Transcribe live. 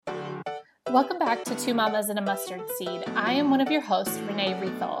Welcome back to Two Mamas and a Mustard Seed. I am one of your hosts, Renee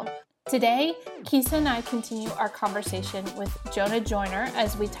Riethel. Today, Kisa and I continue our conversation with Jon'a Joiner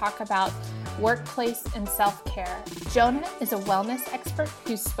as we talk about workplace and self-care. Jon'a is a wellness expert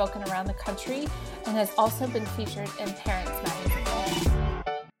who's spoken around the country and has also been featured in Parents Magazine.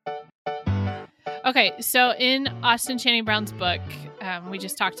 Okay, so in Austin Channing Brown's book, we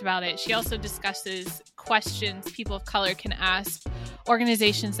just talked about it, she also discusses questions people of color can ask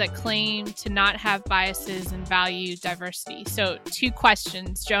organizations that claim to not have biases and value diversity. So 2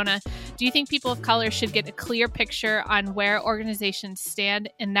 questions. Jon'a, do you think people of color should get a clear picture on where organizations stand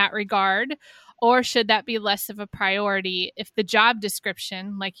in that regard? Or should that be less of a priority if the job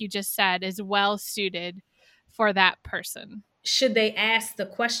description, like you just said, is well suited for that person? Should they ask the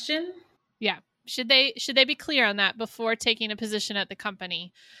question? Yeah. Should they be clear on that before taking a position at the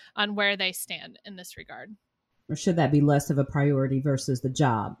company on where they stand in this regard? Or should that be less of a priority versus the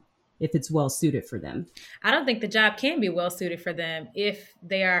job if it's well suited for them? I don't think the job can be well suited for them if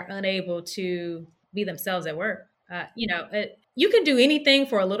they are unable to be themselves at work. You can do anything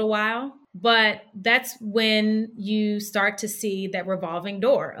for a little while, but that's when you start to see that revolving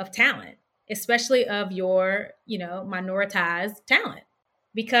door of talent, especially of your, minoritized talent.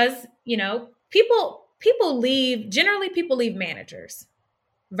 Because, people leave managers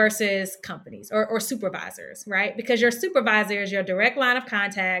versus companies or supervisors, right? Because your supervisor is your direct line of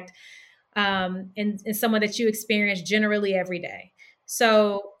contact and someone that you experience generally every day.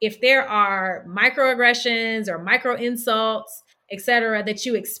 So if there are microaggressions or micro insults, et cetera, that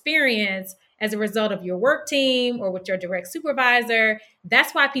you experience as a result of your work team or with your direct supervisor,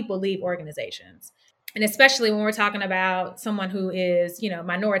 that's why people leave organizations. And especially when we're talking about someone who is,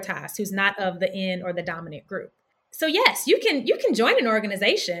 minoritized, who's not of the in or the dominant group. So yes, you can join an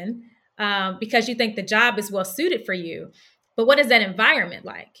organization because you think the job is well suited for you. But what is that environment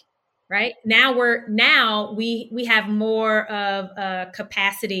like? Right now, we have more of a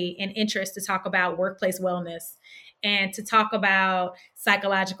capacity and interest to talk about workplace wellness and to talk about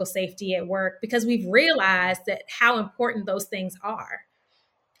psychological safety at work because we've realized that how important those things are.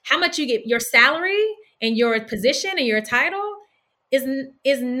 How much you get, your salary and your position and your title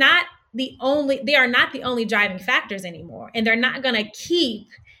is not the only, they are not the only driving factors anymore. And they're not going to keep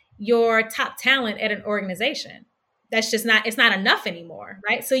your top talent at an organization. That's just not, it's not enough anymore,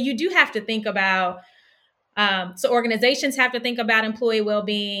 right? So you do have to think about, so organizations have to think about employee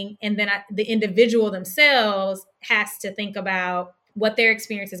well-being, and then the individual themselves has to think about what their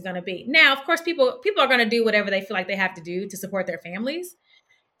experience is going to be. Now, of course, people are going to do whatever they feel like they have to do to support their families.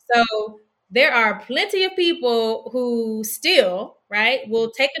 So there are plenty of people who still, right, will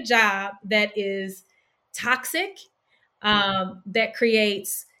take a job that is toxic, that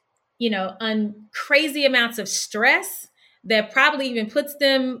creates, crazy amounts of stress, that probably even puts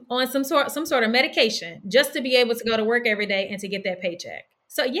them on some sort of medication just to be able to go to work every day and to get that paycheck.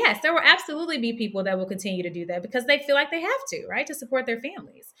 So yes, there will absolutely be people that will continue to do that because they feel like they have to, right, to support their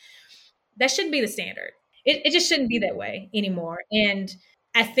families. That shouldn't be the standard. It just shouldn't be that way anymore. And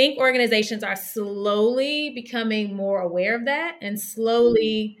I think organizations are slowly becoming more aware of that and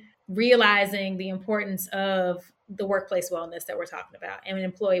slowly realizing the importance of the workplace wellness that we're talking about and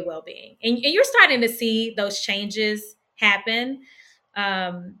employee well-being. And you're starting to see those changes happen.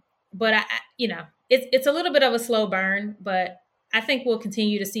 But it's a little bit of a slow burn, but I think we'll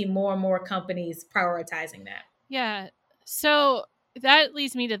continue to see more and more companies prioritizing that. Yeah. So that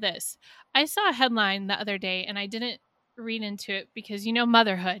leads me to this. I saw a headline the other day and I didn't read into it because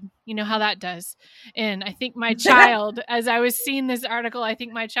motherhood, how that does. And I think my child, as I was seeing this article, I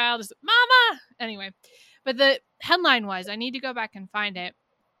think my child is mama. Anyway, but the headline was, I need to go back and find it,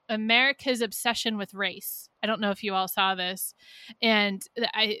 America's obsession with race. I don't know if you all saw this. And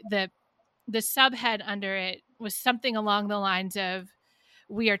the subhead under it was something along the lines of,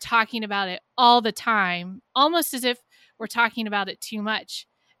 we are talking about it all the time, almost as if we're talking about it too much.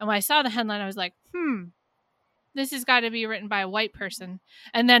 And when I saw the headline, I was like, this has got to be written by a white person.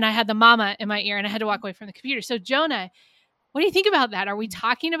 And then I had the mama in my ear and I had to walk away from the computer. So Jon'a, what do you think about that? Are we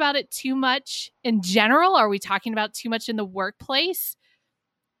talking about it too much in general? Are we talking about too much in the workplace?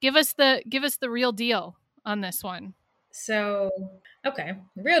 Give us the real deal on this one. So, okay,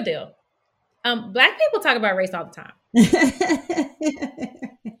 real deal. Black people talk about race all the time.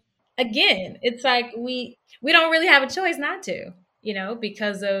 Again, it's like we don't really have a choice not to.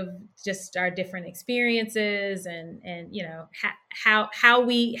 Because of just our different experiences and how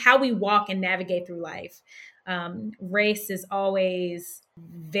we walk and navigate through life. Race is always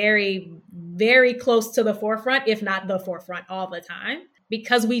very, very close to the forefront, if not the forefront all the time,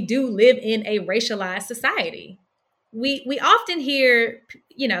 because we do live in a racialized society. We often hear,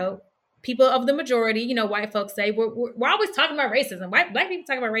 people of the majority, you know, white folks say we're always talking about racism. Black people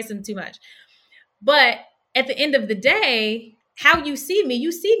talk about racism too much. But at the end of the day, how you see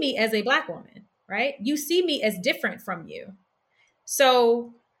me as a Black woman, right? You see me as different from you.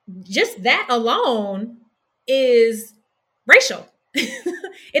 So just that alone is racial.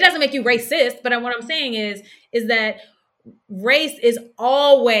 It doesn't make you racist, but what I'm saying is that race is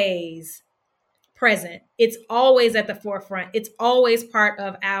always present. It's always at the forefront. It's always part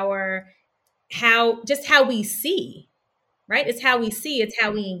of our how we see, right? It's how we see, it's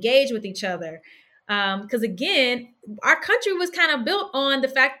how we engage with each other. Because again, our country was kind of built on the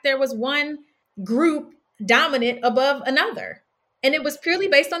fact there was one group dominant above another. And it was purely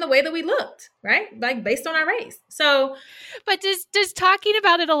based on the way that we looked, right? Like based on our race. So, but does talking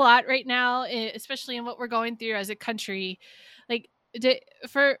about it a lot right now, especially in what we're going through as a country, like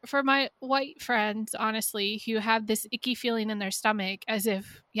for my white friends, honestly, who have this icky feeling in their stomach as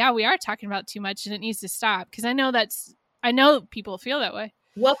if, yeah, we are talking about too much and it needs to stop. Because I know people feel that way.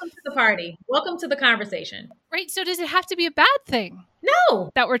 Welcome to the party. Welcome to the conversation. Right. So does it have to be a bad thing? No.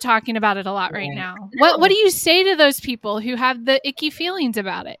 That we're talking about it a lot right now. No. What do you say to those people who have the icky feelings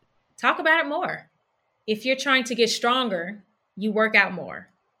about it? Talk about it more. If you're trying to get stronger, you work out more,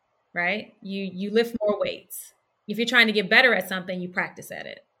 right? You lift more weights. If you're trying to get better at something, you practice at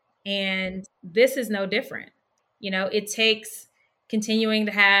it. And this is no different. You know, it takes continuing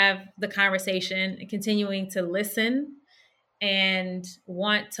to have the conversation and continuing to listen and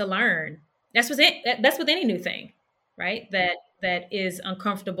want to learn. That's with any new thing, right? That is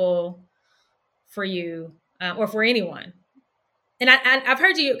uncomfortable for you or for anyone. And I've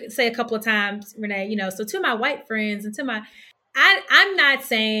heard you say a couple of times, Renee, you know, so to my white friends and I'm not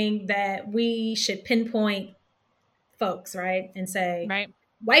saying that we should pinpoint folks, right? And say, right,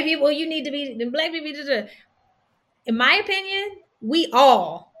 white people, you need to be, and Black people, in my opinion, we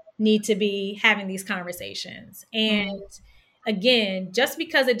all need to be having these conversations. And again, just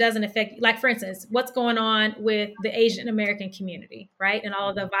because it doesn't affect, like for instance, what's going on with the Asian American community, right? And all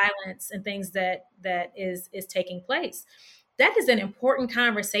of the violence and things that is taking place. That is an important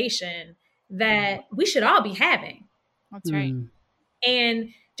conversation that we should all be having. That's right. And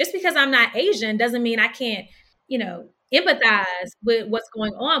just because I'm not Asian doesn't mean I can't, you know, empathize with what's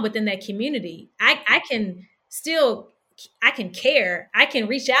going on within that community. I can care. I can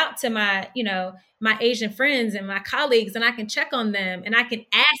reach out to my, you know, my Asian friends and my colleagues, and I can check on them and I can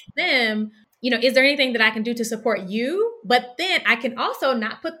ask them, you know, is there anything that I can do to support you? But then I can also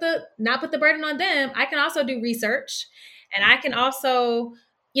not put the burden on them. I can also do research, and I can also,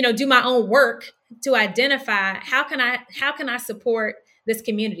 you know, do my own work to identify how can I support this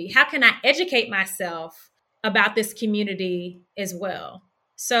community? How can I educate myself about this community as well?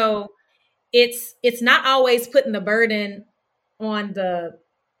 So it's not always putting the burden on the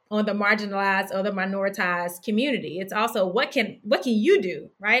marginalized or the minoritized community. It's also what can you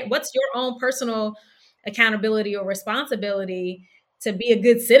do, right? What's your own personal accountability or responsibility to be a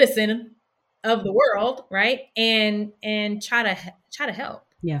good citizen of the world, right? And try to help.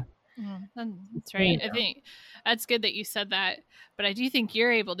 Yeah. That's right. I think that's good that you said that, but I do think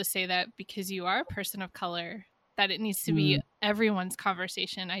you're able to say that because you are a person of color, that it needs to be everyone's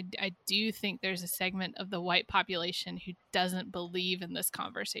conversation. I do think there's a segment of the white population who doesn't believe in this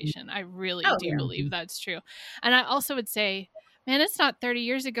conversation. I really do believe that's true. And I also would say, man, it's not 30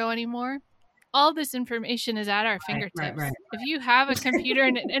 years ago anymore. All this information is at our fingertips. Right. If you have a computer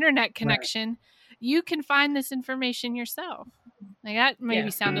and an internet connection, you can find this information yourself. Like that maybe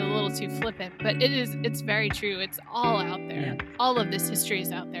sounded a little too flippant, but it's very true. It's all out there. Yeah. All of this history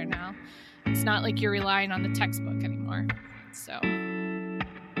is out there now. It's not like you're relying on the textbook anymore. So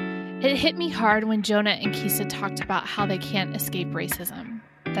it hit me hard when Jon'a and Kisa talked about how they can't escape racism,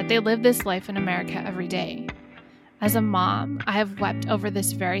 that they live this life in America every day. As a mom, I have wept over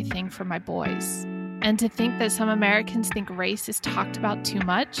this very thing for my boys. And to think that some Americans think race is talked about too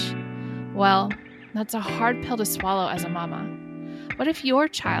much, well, that's a hard pill to swallow as a mama. What if your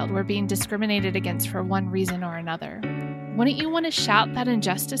child were being discriminated against for one reason or another? Wouldn't you want to shout that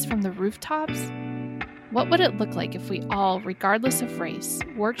injustice from the rooftops? What would it look like if we all, regardless of race,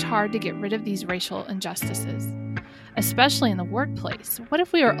 worked hard to get rid of these racial injustices? Especially in the workplace. What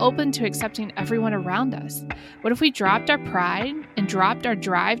if we were open to accepting everyone around us? What if we dropped our pride and dropped our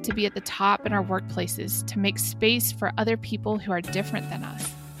drive to be at the top in our workplaces to make space for other people who are different than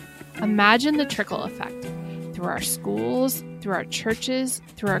us? Imagine the trickle effect through our schools, through our churches,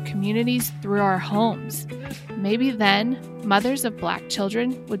 through our communities, through our homes. Maybe then mothers of Black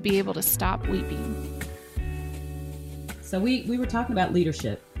children would be able to stop weeping. So we were talking about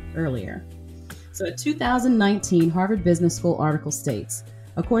leadership earlier. So a 2019 Harvard Business School article states,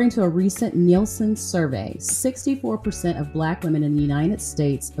 According to a recent Nielsen survey, 64% of Black women in the United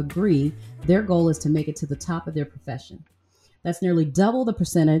States agree their goal is to make it to the top of their profession. That's nearly double the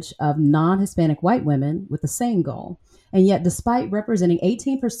percentage of non-Hispanic white women with the same goal. And yet, despite representing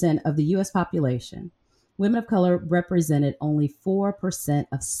 18% of the U.S. population, women of color represented only 4%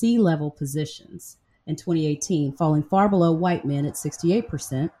 of C-level positions in 2018, falling far below white men at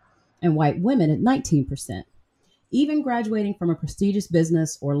 68% and white women at 19%. Even graduating from a prestigious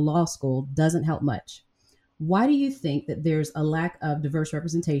business or law school doesn't help much. Why do you think that there's a lack of diverse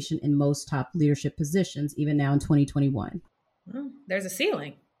representation in most top leadership positions, even now in 2021? Well, there's a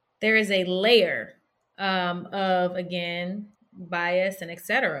ceiling. There is a layer of, again, bias and et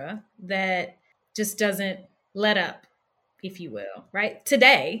cetera that just doesn't let up, if you will, right?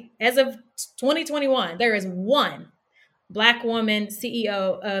 Today, as of 2021, there is one Black woman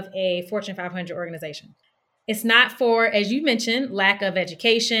CEO of a Fortune 500 organization. It's not for, as you mentioned, lack of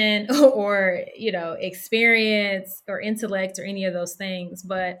education or, experience or intellect or any of those things.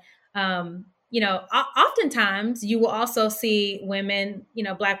 But, oftentimes you will also see women,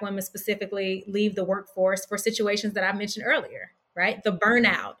 Black women specifically, leave the workforce for situations that I mentioned earlier, right? The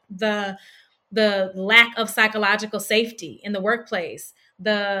burnout, the lack of psychological safety in the workplace,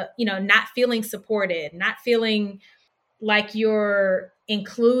 the, not feeling supported, not feeling like you're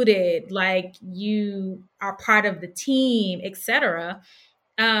included, like you are part of the team, etc.,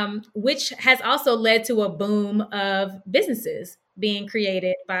 which has also led to a boom of businesses being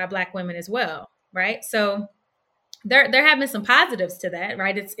created by Black women as well, right? So there have been some positives to that,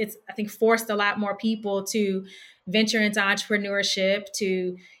 right? It's I think forced a lot more people to venture into entrepreneurship,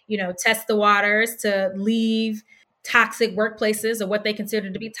 to test the waters, to leave toxic workplaces or what they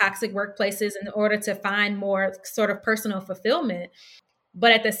consider to be toxic workplaces in order to find more sort of personal fulfillment.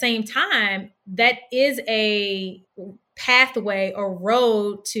 But at the same time, that is a pathway or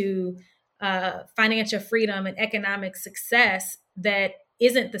road to financial freedom and economic success that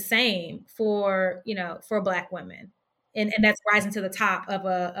isn't the same for Black women, and that's rising to the top of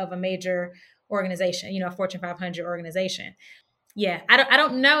a major organization, a Fortune 500 organization. Yeah, I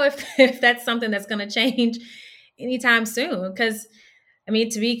don't know if that's something that's going to change anytime soon, because I mean,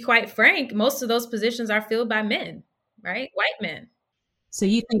 to be quite frank, most of those positions are filled by men, right? White men. So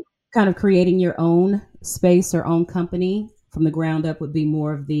you think kind of creating your own space or own company from the ground up would be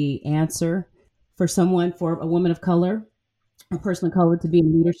more of the answer for a woman of color, a person of color to be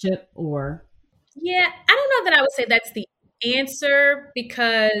in leadership? Or Yeah, I don't know that I would say that's the answer,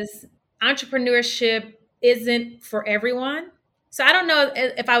 because entrepreneurship isn't for everyone. So I don't know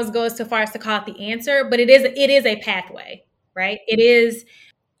if I was going so far as to call it the answer, but it is a pathway, right? It is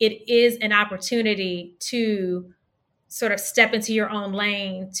an opportunity to sort of step into your own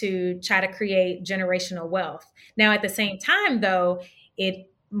lane to try to create generational wealth. Now, at the same time, though,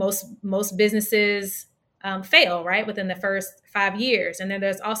 most businesses fail, right, within the first 5 years, and then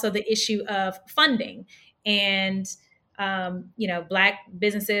there's also the issue of funding, and Black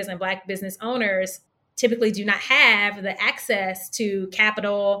businesses and Black business owners typically do not have the access to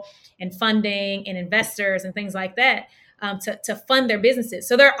capital and funding and investors and things like that to fund their businesses.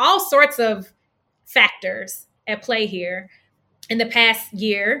 So there are all sorts of factors at play here. In the past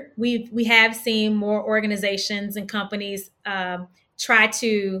year, we have seen more organizations and companies try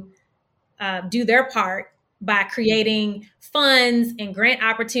to do their part by creating funds and grant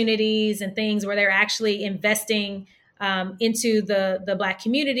opportunities and things where they're actually investing into the Black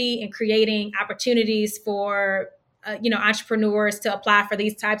community and creating opportunities for entrepreneurs to apply for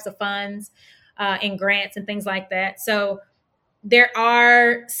these types of funds and grants and things like that. So there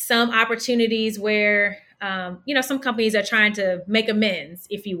are some opportunities where some companies are trying to make amends,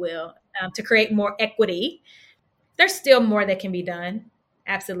 if you will, to create more equity. There's still more that can be done.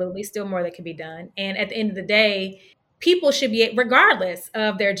 Absolutely, still more that can be done. And at the end of the day, people should be, regardless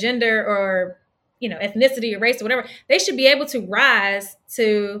of their gender or ethnicity or race or whatever, they should be able to rise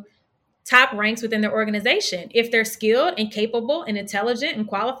to top ranks within their organization if they're skilled and capable and intelligent and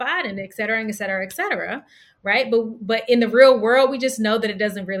qualified and et cetera, and et cetera, et cetera. Right. But in the real world, we just know that it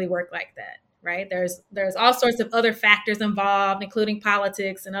doesn't really work like that. Right. There's all sorts of other factors involved, including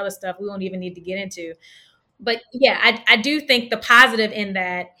politics and other stuff we won't even need to get into. But yeah, I do think the positive in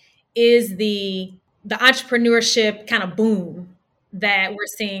that is the entrepreneurship kind of boom that we're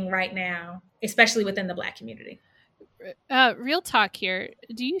seeing right now, especially within the Black community. Real talk here.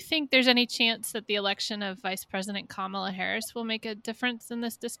 Do you think there's any chance that the election of Vice President Kamala Harris will make a difference in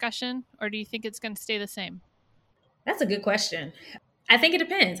this discussion, or do you think it's going to stay the same? That's a good question. I think it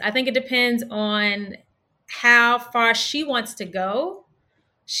depends. I think it depends on how far she wants to go,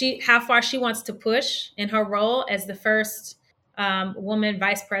 how far she wants to push in her role as the first woman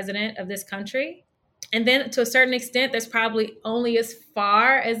vice president of this country. And then to a certain extent, there's probably only as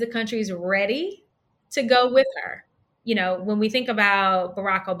far as the country's ready to go with her. You know, when we think about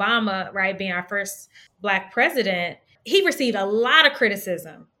Barack Obama, right, being our first Black president, he received a lot of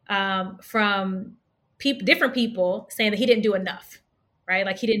criticism from different people saying that he didn't do enough, right?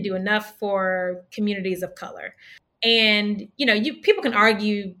 Like he didn't do enough for communities of color. And, you know, people can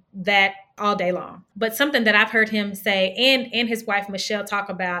argue that all day long. But something that I've heard him say and his wife, Michelle, talk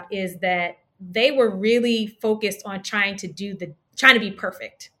about is that they were really focused on trying to be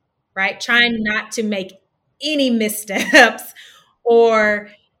perfect, right? Trying not to make any missteps or,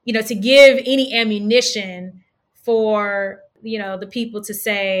 you know, to give any ammunition for, you know, the people to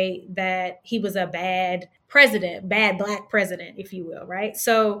say that he was a bad president, bad Black president, if you will, right?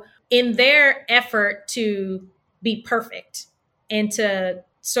 So in their effort to be perfect and to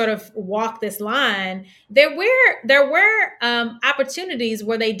sort of walk this line, there were opportunities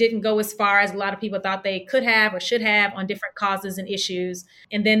where they didn't go as far as a lot of people thought they could have or should have on different causes and issues.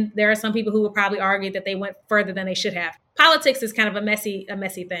 And then there are some people who will probably argue that they went further than they should have. Politics is kind of a messy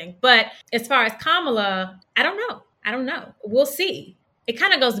thing. But as far as Kamala, I don't know. We'll see. It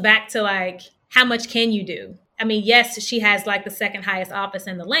kind of goes back to like, how much can you do? I mean, yes, she has like the second highest office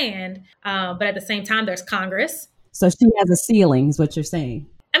in the land, but at the same time, there's Congress. So she has a ceiling, is what you're saying.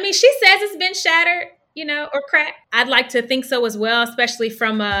 I mean, she says it's been shattered, you know, or cracked. I'd like to think so as well, especially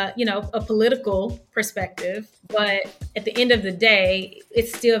from a political perspective. But at the end of the day,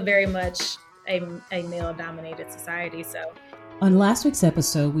 it's still very much a male-dominated society. So, on last week's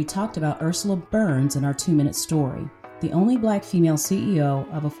episode, we talked about Ursula Burns in our 2-minute story, the only Black female CEO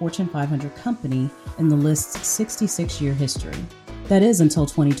of a Fortune 500 company in the list's 66-year history. That is until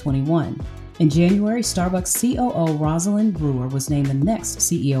 2021. In January, Starbucks COO Rosalind Brewer was named the next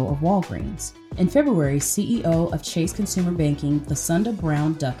CEO of Walgreens. In February, CEO of Chase Consumer Banking, Thasunda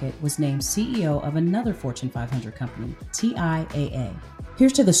Brown Duckett, was named CEO of another Fortune 500 company, TIAA.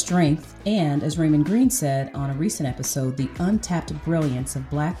 Here's to the strength and, as Raymond Green said on a recent episode, the untapped brilliance of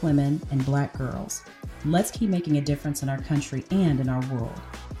Black women and Black girls. Let's keep making a difference in our country and in our world.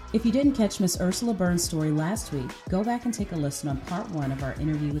 If you didn't catch Miss Ursula Burns' story last week, go back and take a listen on part 1 of our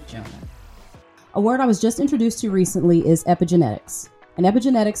interview with Jon'a. A word I was just introduced to recently is epigenetics. And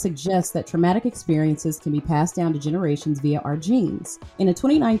epigenetics suggests that traumatic experiences can be passed down to generations via our genes. In a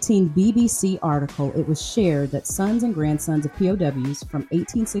 2019 BBC article, it was shared that sons and grandsons of POWs from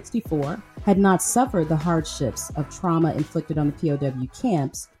 1864 had not suffered the hardships of trauma inflicted on the POW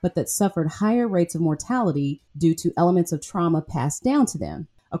camps, but that suffered higher rates of mortality due to elements of trauma passed down to them.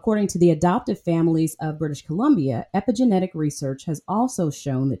 According to the Adoptive Families of British Columbia, epigenetic research has also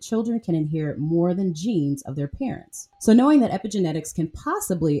shown that children can inherit more than genes of their parents. So knowing that epigenetics can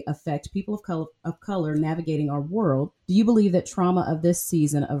possibly affect people of color navigating our world, do you believe that trauma of this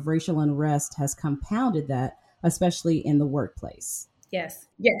season of racial unrest has compounded that, especially in the workplace? Yes,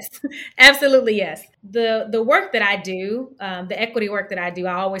 absolutely yes. The work that I do, the equity work that I do,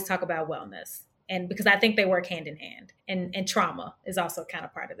 I always talk about wellness. And because I think they work hand in hand, and trauma is also kind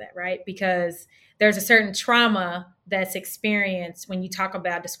of part of that, right? Because there's a certain trauma that's experienced when you talk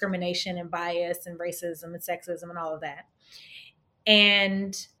about discrimination and bias and racism and sexism and all of that.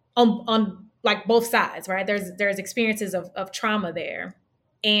 And on like both sides, right? There's experiences of trauma there.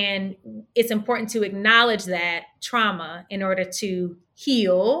 And it's important to acknowledge that trauma in order to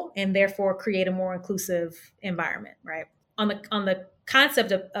heal and therefore create a more inclusive environment, right? On the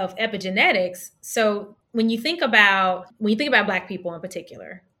concept of epigenetics. So when you think about Black people in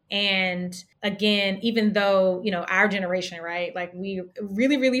particular, and again, even though, you know, our generation, right, like we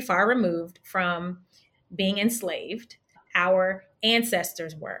really, really far removed from being enslaved, our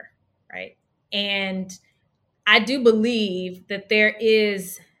ancestors were, right? And I do believe that there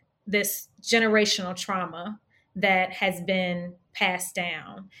is this generational trauma that has been passed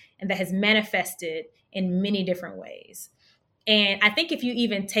down and that has manifested in many different ways. And I think if you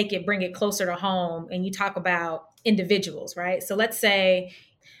even bring it closer to home and you talk about individuals, right? So let's say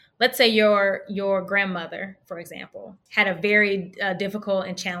your grandmother, for example, had a very difficult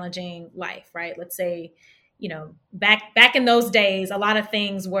and challenging life, right? Let's say, you know, back in those days, a lot of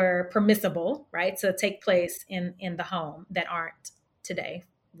things were permissible, right, to take place in the home that aren't today,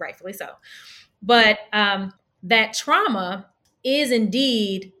 rightfully so. But that trauma is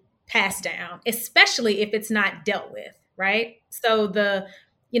indeed passed down, especially if it's not dealt with. Right. So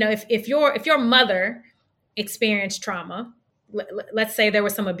if your mother experienced trauma, let's say there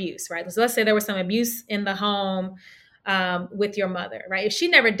was some abuse, right? So let's say there was some abuse in the home with your mother, right? If she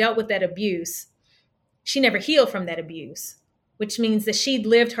never dealt with that abuse, she never healed from that abuse, which means that she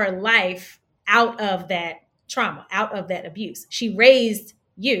lived her life out of that trauma, out of that abuse. She raised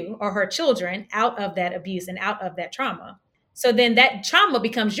you or her children out of that abuse and out of that trauma. So then that trauma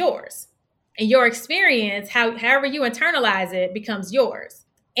becomes yours. And your experience, however you internalize it, becomes yours.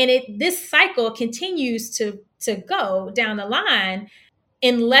 And this cycle continues to go down the line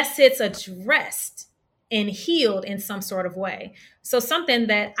unless it's addressed and healed in some sort of way. So something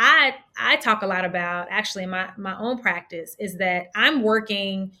that I talk a lot about actually in my own practice is that I'm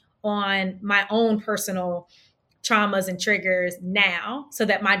working on my own personal traumas and triggers now so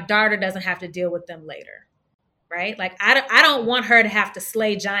that my daughter doesn't have to deal with them later. Right? Like I don't want her to have to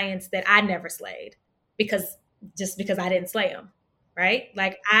slay giants that I never slayed because I didn't slay them. Right?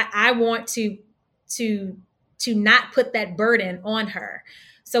 Like I want to not put that burden on her.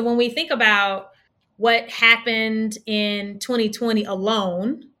 So when we think about what happened in 2020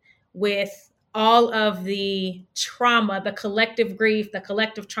 alone with all of the trauma, the collective grief, the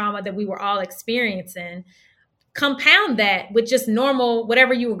collective trauma that we were all experiencing, compound that with just normal,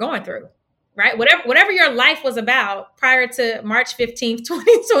 whatever you were going through, right? Whatever your life was about prior to March 15th,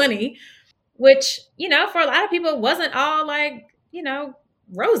 2020, which, for a lot of people wasn't all like,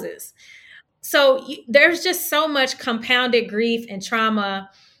 roses. So there's just so much compounded grief and trauma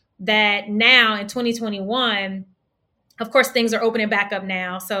that now in 2021, of course, things are opening back up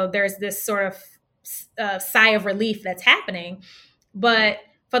now. So there's this sort of sigh of relief that's happening. But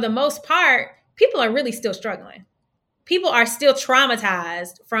for the most part, people are really still struggling. People are still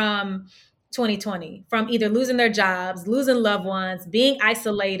traumatized from 2020, from either losing their jobs, losing loved ones, being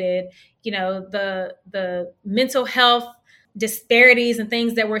isolated, the mental health disparities and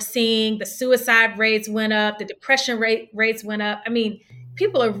things that we're seeing. The suicide rates went up, the depression rates went up. I mean,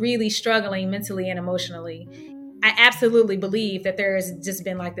 people are really struggling mentally and emotionally. I absolutely believe that there has just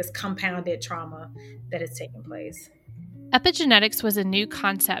been like this compounded trauma that has taken place. Epigenetics was a new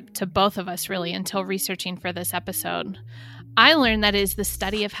concept to both of us, really, until researching for this episode. I learned that it is the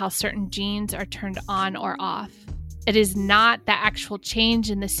study of how certain genes are turned on or off. It is not the actual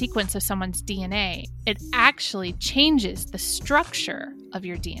change in the sequence of someone's DNA. It actually changes the structure of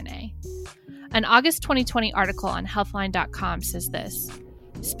your DNA. An August 2020 article on healthline.com says this.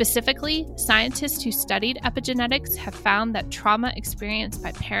 Specifically, scientists who studied epigenetics have found that trauma experienced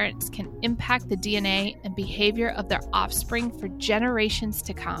by parents can impact the DNA and behavior of their offspring for generations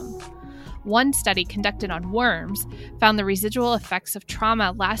to come. One study conducted on worms found the residual effects of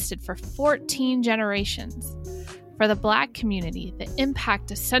trauma lasted for 14 generations. For the Black community, the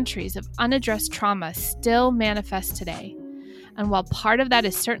impact of centuries of unaddressed trauma still manifests today. And while part of that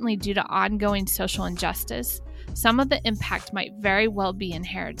is certainly due to ongoing social injustice, some of the impact might very well be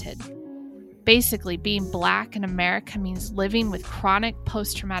inherited. Basically, being Black in America means living with chronic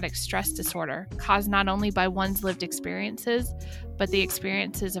post-traumatic stress disorder caused not only by one's lived experiences, but the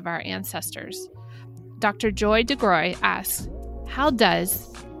experiences of our ancestors. Dr. Joy DeGroy asks, how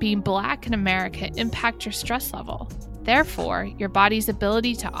does being Black in America impact your stress level? Therefore, your body's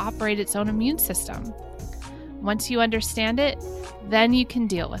ability to operate its own immune system. Once you understand it, then you can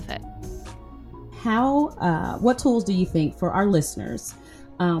deal with it. What tools do you think for our listeners,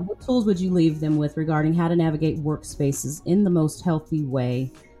 what tools would you leave them with regarding how to navigate workspaces in the most healthy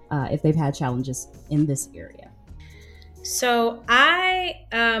way if they've had challenges in this area? So the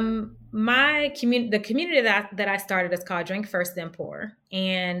community that I started is called Drink First Then Pour,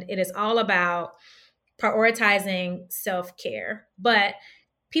 and it is all about prioritizing self-care. But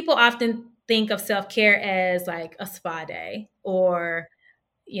people often think of self-care as like a spa day or,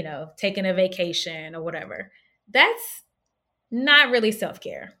 taking a vacation or whatever. That's not really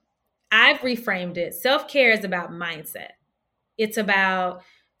self-care. I've reframed it. Self-care is about mindset. It's about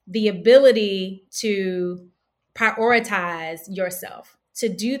the ability to prioritize yourself, to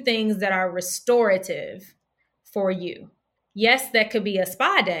do things that are restorative for you. Yes, that could be a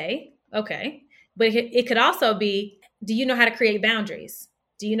spa day. Okay. But it could also be, do you know how to create boundaries?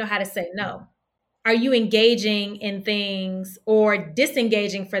 Do you know how to say no? Are you engaging in things or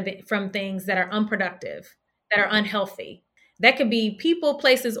disengaging from things that are unproductive, that are unhealthy? That could be people,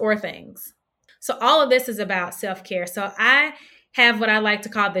 places, or things. So all of this is about self-care. So I have what I like to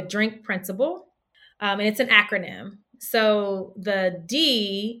call the DRINK principle, and it's an acronym. So the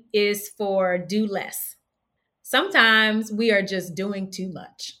D is for do less. Sometimes we are just doing too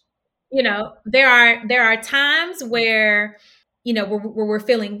much. There are times where we're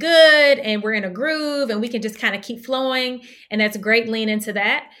feeling good and we're in a groove and we can just kind of keep flowing, and that's great. Lean into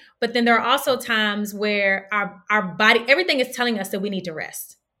that. But then there are also times where our body, everything is telling us that we need to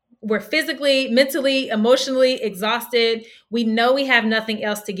rest. We're physically, mentally, emotionally exhausted. We know we have nothing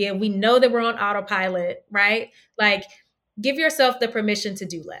else to give. We know that we're on autopilot, right? Like, give yourself the permission to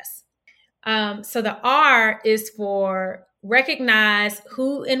do less. So the R is for recognize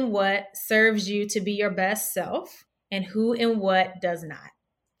who and what serves you to be your best self and who and what does not.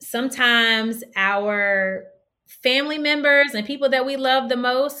 Sometimes our family members and people that we love the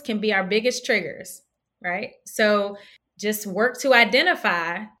most can be our biggest triggers, right? So just work to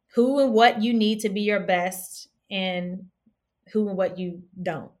identify who and what you need to be your best and who and what you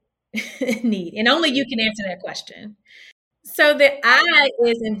don't need. And only you can answer that question. So the I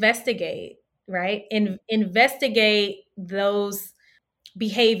is investigate, right? Investigate those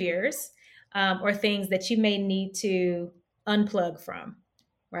behaviors or things that you may need to unplug from,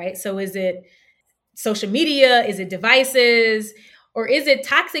 right? So is it social media? Is it devices? Or is it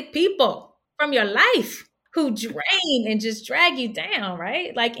toxic people from your life who drain and just drag you down,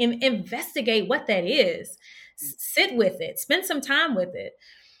 right? Like investigate what that is. Sit with it. Spend some time with it.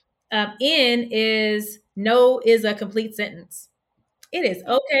 N is no is a complete sentence. It is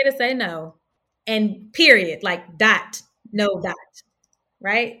okay to say no. And period, like dot, no dot,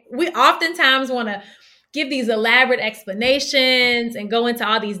 right? We oftentimes want to give these elaborate explanations and go into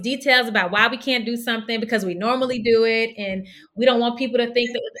all these details about why we can't do something because we normally do it. And we don't want people to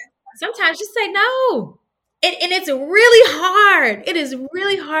think that sometimes just say no. And it's really hard. It is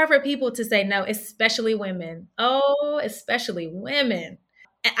really hard for people to say no, especially women. Oh, especially women.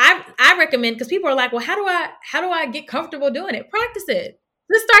 And I recommend, because people are like, well, how do I get comfortable doing it? Practice it.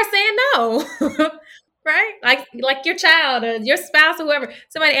 Just start saying no. Right? Like your child or your spouse or whoever,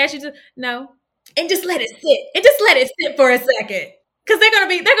 somebody asks you to no. And just let it sit. And just let it sit for a second. Because they're gonna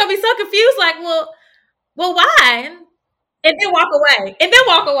be so confused, like, well, why? And then walk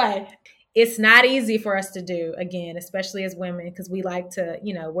away. It's not easy for us to do, again, especially as women, because we like to,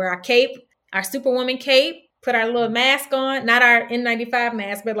 wear our cape, our superwoman cape, put our little mask on, not our N95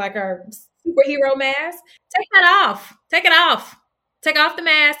 mask, but like our superhero mask. Take that off. Take it off. Take off the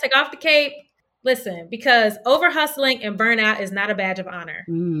mask, take off the cape. Listen, because over hustling and burnout is not a badge of honor.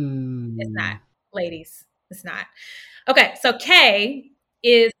 It's not, ladies. It's not. Okay, so K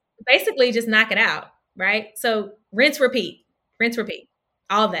is basically just knock it out, right? So rinse, repeat,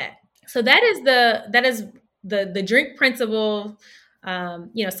 all that. So that is the drink principle.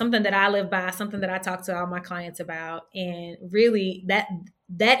 Something that I live by, something that I talk to all my clients about, and really that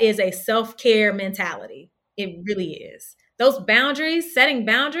is a self-care mentality. It really is. Those boundaries, setting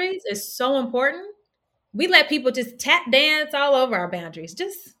boundaries is so important. We let people just tap dance all over our boundaries,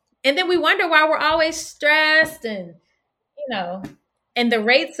 and then we wonder why we're always stressed and the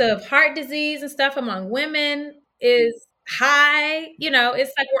rates of heart disease and stuff among women is high.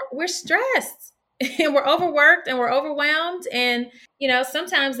 It's like we're stressed and we're overworked and we're overwhelmed. And,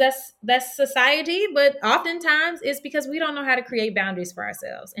 sometimes that's society, but oftentimes it's because we don't know how to create boundaries for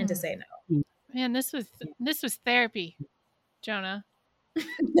ourselves and to say no. Man, this was therapy, Jon'a.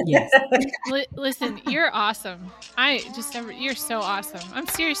 Yes. Listen, you're awesome. You're so awesome. I'm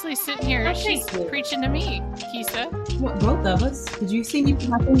seriously sitting here. She's preaching to me, Kisa. Well, both of us. Did you see me put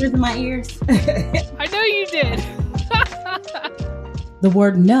my fingers in my ears? I know you did. The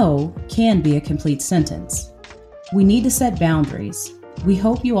word no can be a complete sentence. We need to set boundaries. We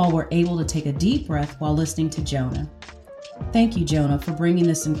hope you all were able to take a deep breath while listening to Jon'a. Thank you, Jon'a, for bringing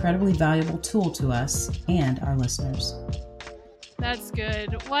this incredibly valuable tool to us and our listeners. That's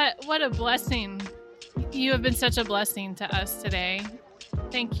good. What a blessing. You have been such a blessing to us today.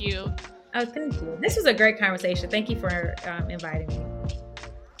 Thank you. Oh, thank you. This was a great conversation. Thank you for inviting me.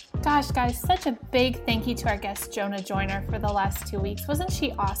 Gosh, guys, such a big thank you to our guest, Jon'a Joiner, for the last 2 weeks. Wasn't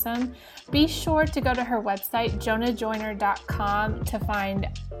she awesome? Be sure to go to her website, jon'ajoiner.com, to find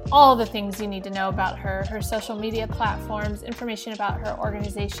all the things you need to know about her social media platforms, information about her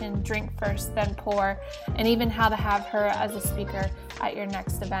organization, Drink First, Then Pour, and even how to have her as a speaker at your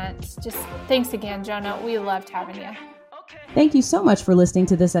next event. Just thanks again, Jon'a. We loved having you. Thank you so much for listening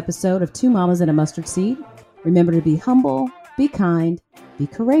to this episode of Two Mamas and a Mustard Seed. Remember to be humble, be kind, be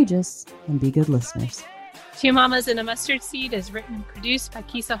courageous, and be good listeners. Two Mamas and a Mustard Seed is written and produced by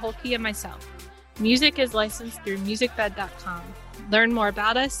Kisa Holke and myself. Music is licensed through musicbed.com. Learn more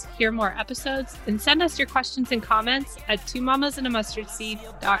about us, hear more episodes, and send us your questions and comments at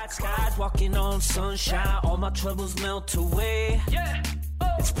twomamasandamustardseed.com. Walking on sunshine, all my troubles melt away. Yeah.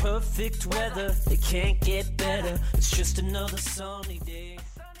 It's perfect weather, it can't get better. It's just another sunny day.